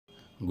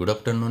Good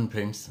afternoon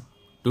friends.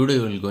 Today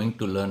we are going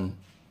to learn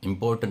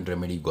important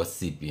remedy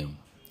Gossypium.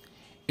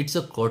 It's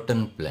a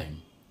cotton plant.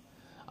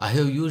 I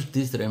have used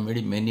this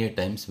remedy many a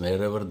times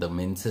wherever the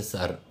menses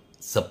are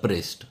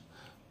suppressed.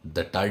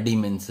 The tardy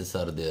menses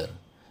are there,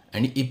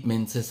 and if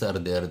menses are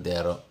there, they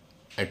are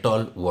at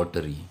all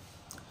watery.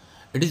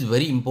 It is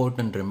very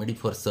important remedy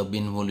for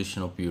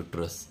sub-involution of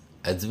uterus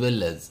as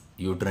well as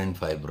uterine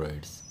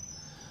fibroids,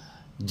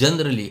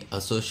 generally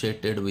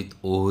associated with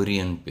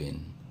ovarian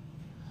pain.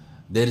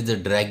 There is a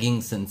dragging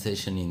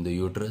sensation in the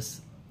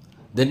uterus.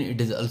 Then it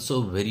is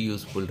also very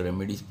useful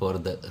remedies for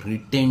the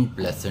retained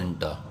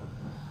placenta.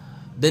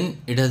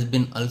 Then it has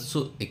been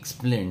also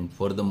explained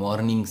for the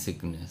morning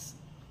sickness.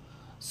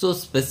 So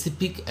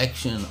specific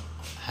action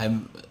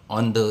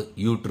on the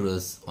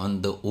uterus,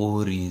 on the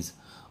ovaries,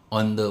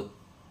 on the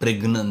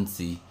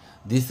pregnancy,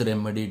 this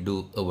remedy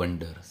do a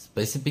wonder.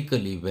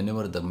 Specifically,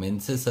 whenever the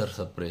menses are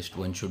suppressed,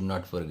 one should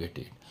not forget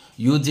it.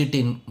 Use it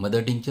in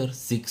mother tincture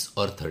 6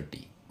 or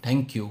 30.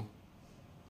 Thank you.